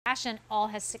cash in, all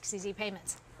has 6 easy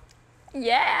payments.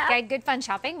 Yeah. Okay, good fun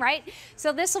shopping, right?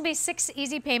 So this will be 6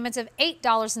 easy payments of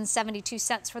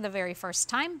 $8.72 for the very first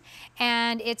time.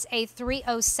 And it's a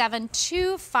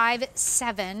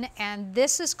 307257. And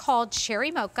this is called Cherry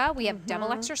Mocha. We have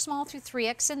double extra small through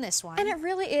 3X in this one. And it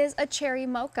really is a cherry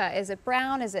mocha. Is it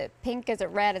brown? Is it pink? Is it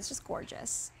red? It's just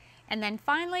gorgeous. And then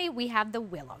finally, we have the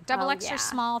Willow, double extra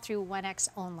small through 1X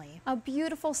only. A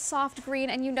beautiful soft green,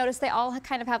 and you notice they all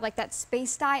kind of have like that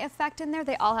space dye effect in there.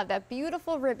 They all have that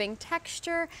beautiful ribbing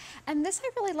texture. And this I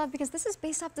really love because this is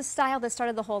based off the style that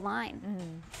started the whole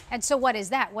line. And so what is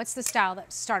that? What's the style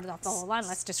that started off the whole line?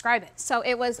 Let's describe it. So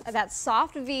it was that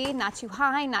soft V, not too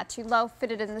high, not too low,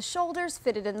 fitted in the shoulders,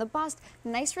 fitted in the bust.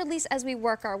 Nice release as we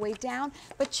work our way down.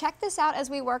 But check this out as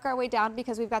we work our way down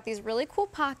because we've got these really cool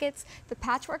pockets, the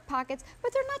patchwork pockets,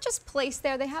 but they're not just placed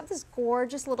there. They have this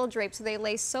gorgeous little drape, so they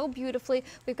lay so beautifully.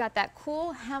 We've got that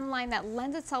cool hemline that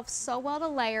lends itself so well to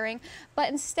layering, but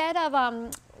instead of,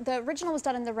 the original was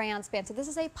done in the rayon span, so this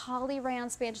is a poly rayon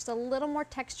span, just a little more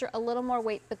texture, a little more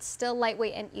weight, but still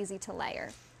lightweight and easy to layer.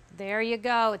 There you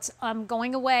go. It's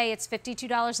going away. It's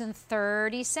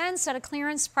 $52.30 at a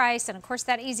clearance price, and of course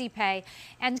that easy pay.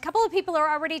 And a couple of people are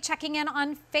already checking in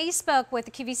on Facebook with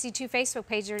the QVC2 Facebook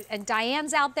page. And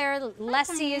Diane's out there.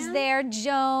 Leslie is there.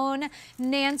 Joan,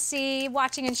 Nancy,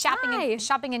 watching and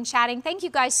shopping and chatting. Thank you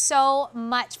guys so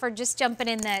much for just jumping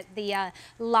in the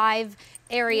live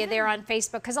area there on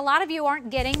Facebook, because a lot of you aren't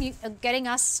getting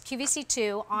us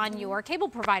QVC2 on your cable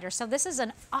provider. So this is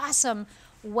an awesome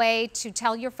way to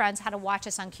tell your friends how to watch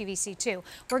us on QVC2.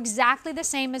 We're exactly the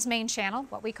same as main channel,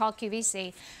 what we call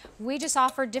QVC. We just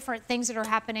offer different things that are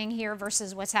happening here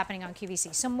versus what's happening on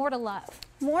QVC. So more to love.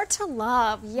 More to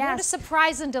love, yes. More to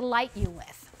surprise and delight you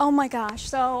with. Oh my gosh,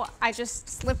 so I just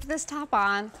slipped this top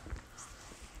on.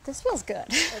 This feels good.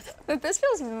 This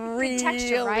feels really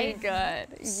texture, right? good.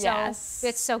 Yes.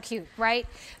 It's so cute, right?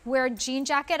 Wear a jean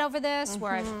jacket over this,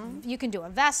 where you can do a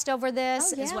vest over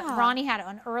this, is what Ronnie had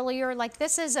on earlier. Like,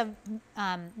 this is a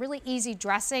really easy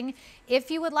dressing.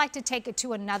 If you would like to take it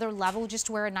to another level, just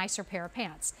wear a nicer pair of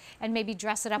pants and maybe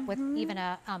dress it up with even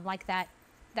a, like that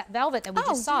velvet that we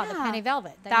just saw, the penny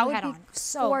velvet that you had on.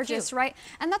 So gorgeous, cute. right?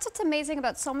 And that's what's amazing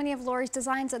about so many of Lori's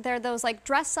designs, that they're those like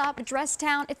dress up, dress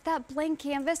down. It's that blank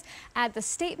canvas. Add the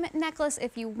statement necklace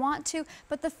if you want to,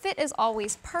 but the fit is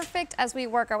always perfect as we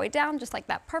work our way down, just like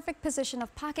that perfect position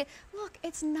of pocket. Look,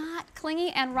 it's not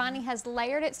clingy, and Ronnie has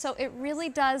layered it, so it really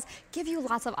does give you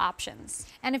lots of options.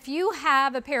 And if you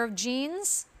have a pair of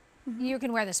jeans, you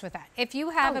can wear this with that. If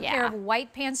you have a pair of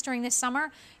white pants during the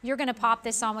summer, you're going to pop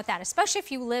this on with that, especially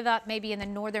if you live up maybe in the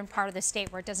northern part of the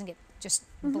state where it doesn't get just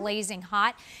blazing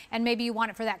hot, and maybe you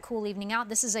want it for that cool evening out.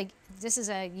 This is a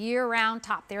year-round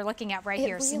top they're looking at right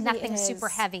here. Really so nothing super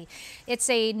heavy. It's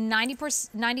a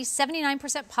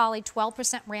 79% poly,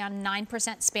 12% rayon, 9%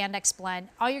 spandex blend.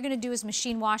 All you're going to do is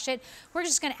machine wash it. We're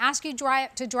just going to ask you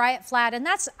to dry it flat, and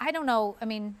that's, I don't know, I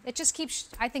mean, it just keeps,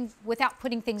 I think, without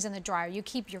putting things in the dryer, you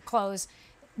keep your clothes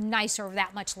nicer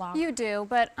that much longer. You do,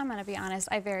 but I'm gonna be honest,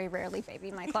 I very rarely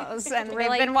baby my clothes, and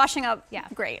really? They've been washing up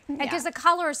great. And because the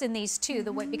colors in these too,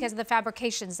 the way, because of the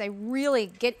fabrications, they really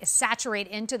saturate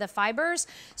into the fibers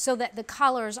so that the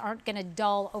colors aren't gonna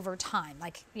dull over time.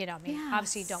 Like, you know, I mean,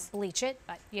 obviously you don't bleach it,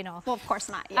 but you know. Well, of course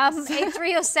not, yes.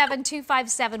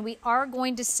 8307257, we are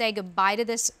going to say goodbye to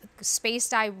this space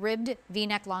dye ribbed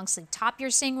V-neck long sleeve top you're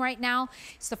seeing right now.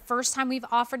 It's the first time we've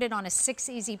offered it on a 6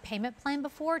 easy payment plan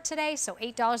before today, so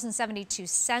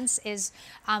 $8.72 is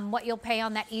what you'll pay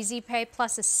on that easy pay,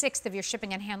 plus a sixth of your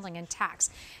shipping and handling and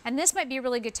tax. And this might be a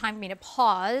really good time for me to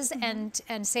pause and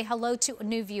say hello to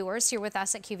new viewers here with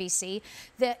us at QVC.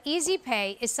 The easy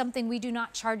pay is something we do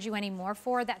not charge you anymore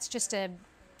for. That's just a,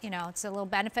 you know, it's a little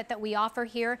benefit that we offer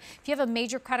here. If you have a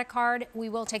major credit card, we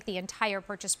will take the entire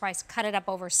purchase price, cut it up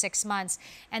over 6 months,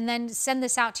 and then send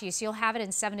this out to you. So you'll have it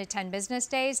in 7 to 10 business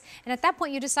days. And at that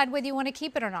point, you decide whether you want to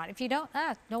keep it or not. If you don't,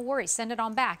 no worries, send it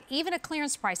on back. Even a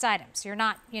clearance price items, you're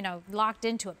not, you know, locked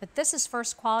into it. But this is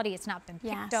first quality. It's not been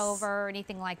picked over or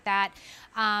anything like that.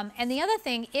 And the other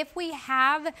thing, if we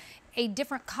have a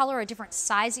different color, a different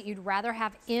size that you'd rather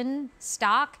have in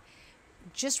stock,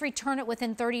 just return it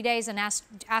within 30 days and ask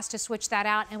to switch that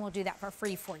out, and we'll do that for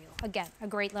free for you. Again, a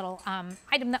great little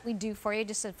item that we do for you,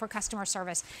 just for customer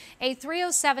service. A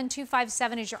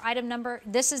 307257 is your item number.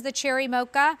 This is the Cherry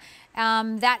Mocha.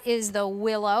 That is the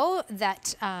Willow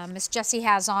that Miss Jessie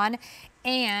has on.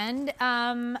 And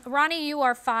Ronnie, you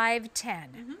are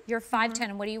 5'10". You're 5'10",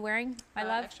 and what are you wearing, my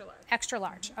love? Extra large. Extra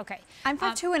large, okay. I'm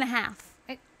 5'2½".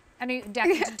 I mean,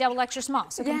 double extra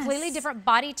small. So completely different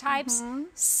body types,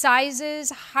 sizes,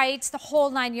 heights, the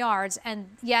whole 9 yards. And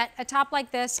yet a top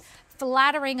like this,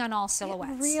 flattering on all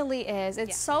silhouettes. It really is.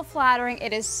 It's so flattering.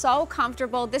 It is so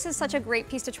comfortable. This is such a great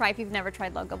piece to try if you've never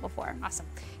tried logo before. Awesome.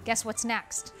 Guess what's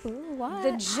next? Ooh, what?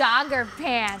 The jogger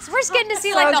pants. We're just getting to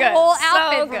see So like the good. whole So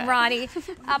outfit good. from Ronnie.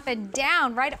 Up and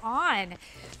down, right on.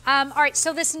 All right,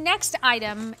 so this next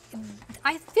item,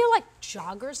 I feel like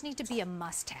joggers need to be a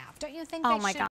must-have. Don't you think? Oh they my should? God.